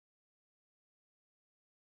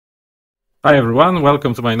Hi everyone,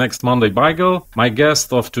 welcome to my next Monday Bagel. My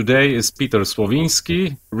guest of today is Peter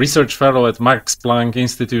Slowinski, research fellow at Max Planck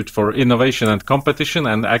Institute for Innovation and Competition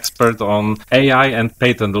and expert on AI and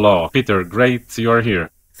patent law. Peter, great you are here.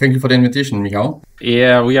 Thank you for the invitation, Michał.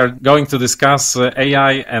 Yeah, we are going to discuss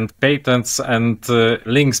AI and patents and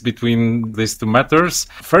links between these two matters.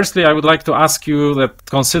 Firstly, I would like to ask you that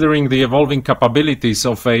considering the evolving capabilities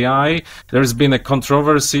of AI, there's been a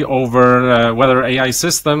controversy over whether AI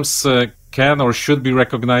systems can or should be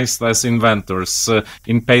recognized as inventors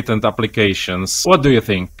in patent applications. What do you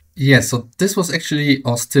think? Yes, so this was actually,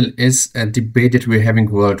 or still is, a debate that we're having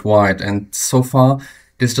worldwide. And so far,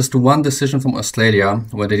 there's just one decision from Australia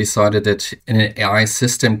where they decided that an AI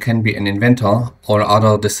system can be an inventor. All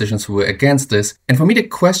other decisions were against this. And for me, the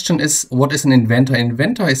question is, what is an inventor? An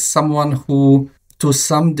inventor is someone who, to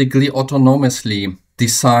some degree, autonomously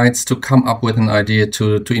decides to come up with an idea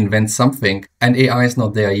to invent something, and AI is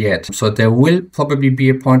not there yet. So there will probably be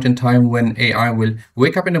a point in time when AI will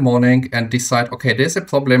wake up in the morning and decide, okay, there's a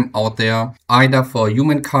problem out there, either for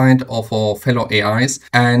humankind or for fellow AIs,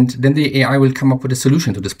 and then the AI will come up with a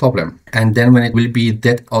solution to this problem. And then when it will be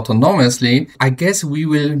that autonomously, I guess we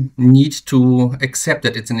will need to accept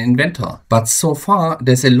that it's an inventor. But so far,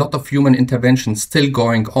 there's a lot of human intervention still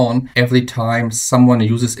going on every time someone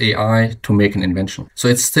uses AI to make an invention. So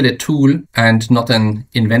it's still a tool and not an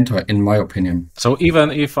inventor, in my opinion. So even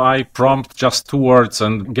if I prompt just 2 words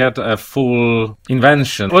and get a full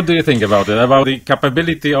invention, what do you think about it? About the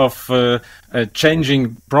capability of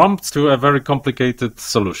changing prompts to a very complicated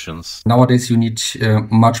solutions? Nowadays, you need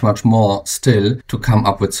much more still to come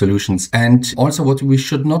up with solutions. And also what we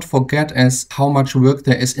should not forget is how much work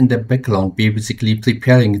there is in the background, basically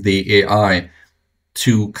preparing the AI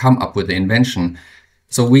to come up with the invention.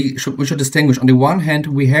 So we should distinguish. On the one hand,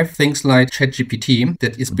 we have things like ChatGPT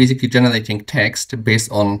that is basically generating text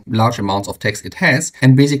based on large amounts of text it has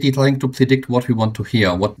and basically trying to predict what we want to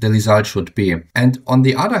hear, what the result should be. And on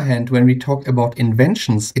the other hand, when we talk about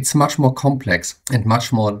inventions, it's much more complex and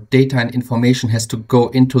much more data and information has to go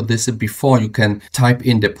into this before you can type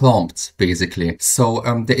in the prompts, basically. So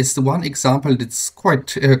there is one example that's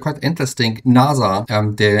quite interesting. NASA,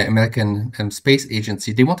 the American Space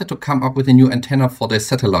Agency, they wanted to come up with a new antenna for the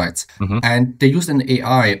satellites. And they used an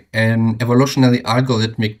AI, an evolutionary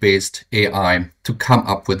algorithmic based AI, to come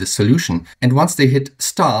up with a solution. And once they hit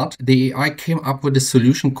start, the AI came up with a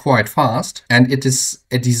solution quite fast. And it is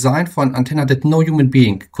a design for an antenna that no human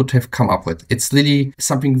being could have come up with. It's really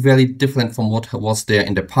something very different from what was there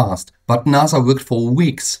in the past. But NASA worked for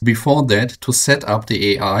weeks before that to set up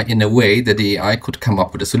the AI in a way that the AI could come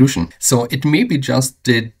up with a solution. So it may be just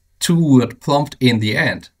the 2-word prompt in the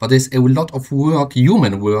end, but there's a lot of work,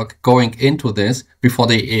 human work, going into this before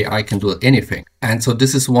the AI can do anything. And so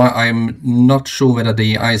this is why I'm not sure whether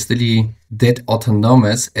the AI is really that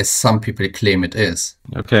autonomous as some people claim it is.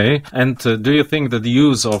 Okay. And do you think that the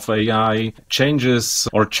use of AI changes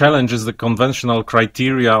or challenges the conventional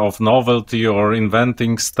criteria of novelty or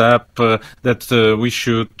inventing step that we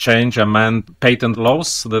should change, amend patent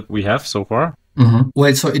laws that we have so far?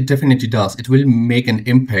 Well, so it definitely does. It will make an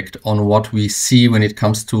impact on what we see when it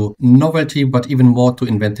comes to novelty, but even more to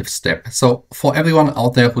inventive step. So for everyone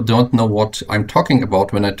out there who don't know what I'm talking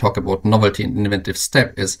about when I talk about novelty and inventive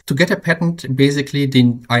step is to get a patent, basically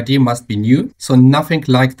the idea must be new. So nothing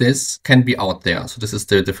like this can be out there. So this is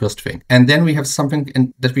the first thing. And then we have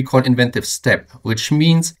something that we call inventive step, which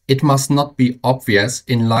means it must not be obvious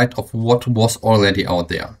in light of what was already out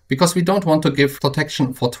there. Because we don't want to give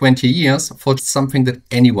protection for 20 years for something that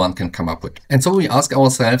anyone can come up with. And so we ask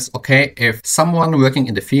ourselves, okay, if someone working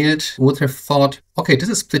in the field would have thought, okay, this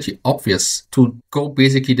is pretty obvious to go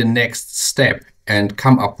basically the next step and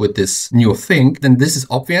come up with this new thing, then this is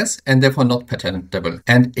obvious and therefore not patentable.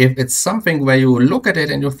 And if it's something where you look at it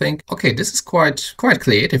and you think, okay, this is quite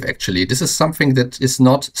creative actually, this is something that is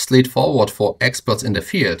not straightforward for experts in the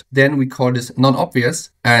field, then we call this non-obvious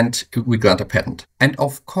and we grant a patent. And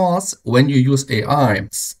of course, when you use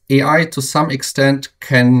AI to some extent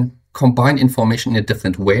can combine information in a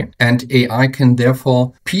different way, and AI can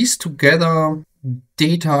therefore piece together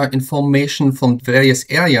data, information from various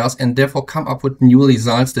areas and therefore come up with new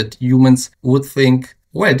results that humans would think,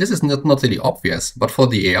 well, this is not really obvious, but for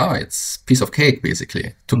the AI, it's a piece of cake,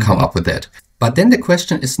 basically, to come up with that. But then the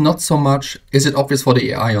question is not so much, is it obvious for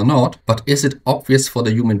the AI or not, but is it obvious for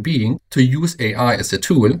the human being to use AI as a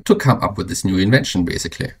tool to come up with this new invention,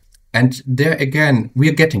 basically? And there again,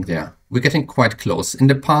 we're getting there. We're getting quite close. In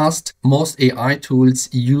the past, most AI tools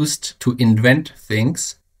used to invent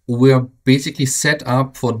things were basically set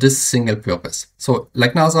up for this single purpose. So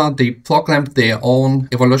like NASA, they programmed their own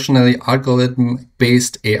evolutionary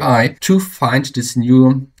algorithm-based AI to find this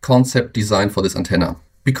new concept design for this antenna,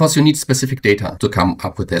 because you need specific data to come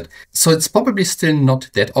up with it. So it's probably still not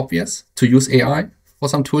that obvious to use AI for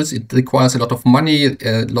some tools. It requires a lot of money,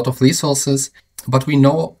 a lot of resources. But we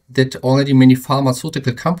know that already many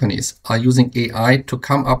pharmaceutical companies are using AI to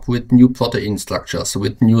come up with new protein structures,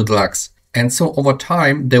 with new drugs. And so over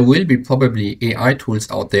time, there will be probably AI tools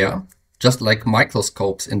out there, just like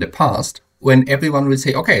microscopes in the past, when everyone will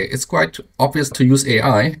say, okay, it's quite obvious to use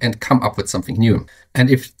AI and come up with something new. And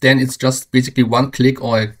if then it's just basically one click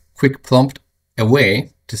or a quick prompt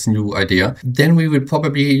away, this new idea, then we will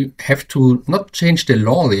probably have to not change the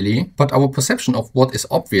law really, but our perception of what is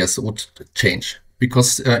obvious would change,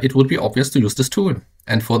 because it would be obvious to use this tool.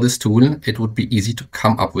 And for this tool, it would be easy to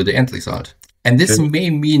come up with the end result. And this may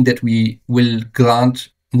mean that we will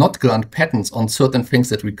not grant patents on certain things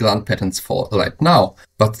that we grant patents for right now,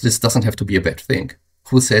 but this doesn't have to be a bad thing.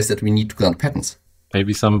 Who says that we need to grant patents?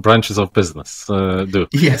 Maybe some branches of business do.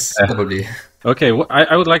 Yes, probably. Okay,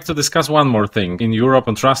 I would like to discuss one more thing. In Europe,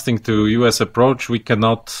 contrasting to US approach, we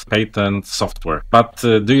cannot patent software. But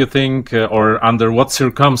do you think, or under what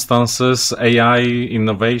circumstances, AI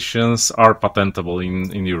innovations are patentable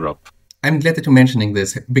in Europe? I'm glad that you're mentioning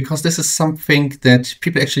this, because this is something that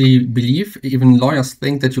people actually believe. Even lawyers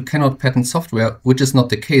think that you cannot patent software, which is not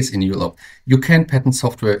the case in Europe. You can patent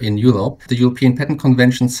software in Europe. The European Patent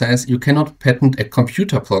Convention says you cannot patent a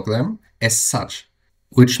computer program as such,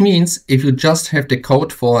 which means if you just have the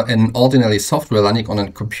code for an ordinary software running on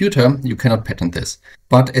a computer, you cannot patent this.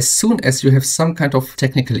 But as soon as you have some kind of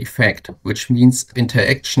technical effect, which means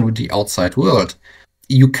interaction with the outside world,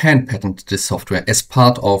 you can patent this software as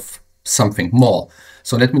part of something more.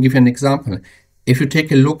 So let me give you an example. If you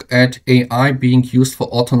take a look at AI being used for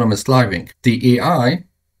autonomous driving, the AI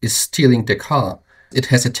is steering the car. It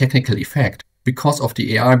has a technical effect. Because of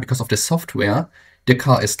the AI, because of the software, the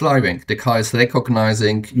car is driving. The car is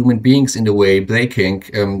recognizing human beings in the way,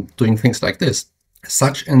 braking, doing things like this.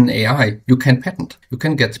 Such an AI you can patent. You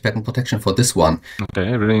can get patent protection for this one.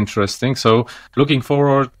 Okay, really interesting. So looking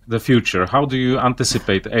forward the future, how do you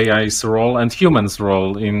anticipate AI's role and humans'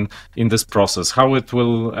 role in this process? How it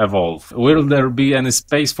will evolve? Will there be any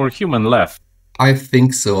space for human left? I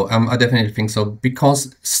think so. I definitely think so,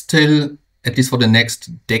 because still, at least for the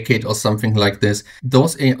next decade or something like this,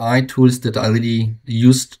 those AI tools that are really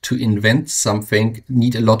used to invent something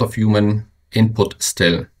need a lot of human input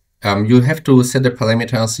still. You have to set the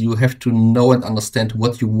parameters, you have to know and understand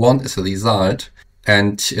what you want as a result,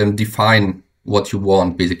 and define what you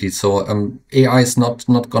want, basically. So AI is not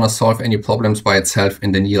going to solve any problems by itself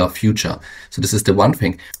in the near future. So this is the one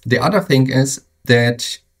thing. The other thing is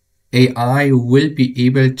that AI will be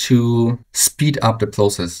able to speed up the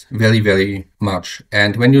process very, very much.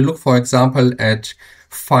 And when you look, for example, at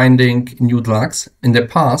finding new drugs, in the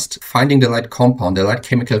past, finding the right compound, the right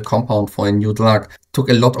chemical compound for a new drug took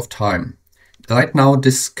a lot of time. Right now,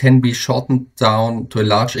 this can be shortened down to a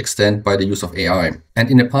large extent by the use of AI. And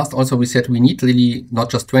in the past also, we said we need really not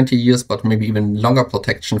just 20 years, but maybe even longer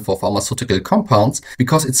protection for pharmaceutical compounds,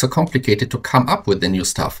 because it's so complicated to come up with the new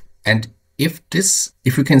stuff. And if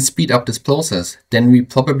we can speed up this process, then we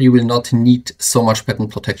probably will not need so much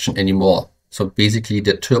patent protection anymore. So basically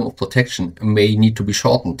the term of protection may need to be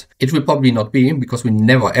shortened. It will probably not be, because we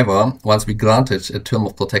never ever, once we granted a term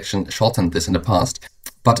of protection, shortened this in the past.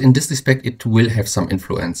 But in this respect, it will have some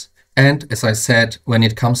influence. And as I said, when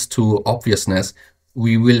it comes to obviousness,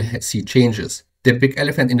 we will see changes. The big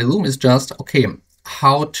elephant in the room is just, okay,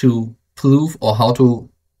 how to prove or how to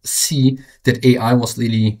see that AI was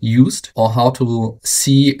really used, or how to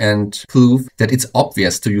see and prove that it's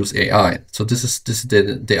obvious to use AI. So this is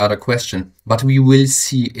the other question. But we will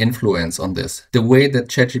see influence on this. The way that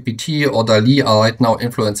ChatGPT or DALL-E are right now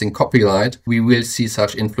influencing copyright, we will see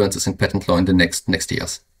such influences in patent law in the next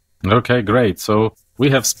years. Okay, great. So we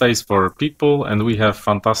have space for people and we have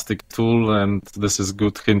fantastic tool, and this is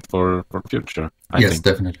good hint for future, I think. Yes,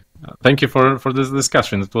 definitely. Thank you for this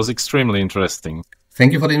discussion. It was extremely interesting.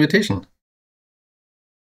 Thank you for the invitation.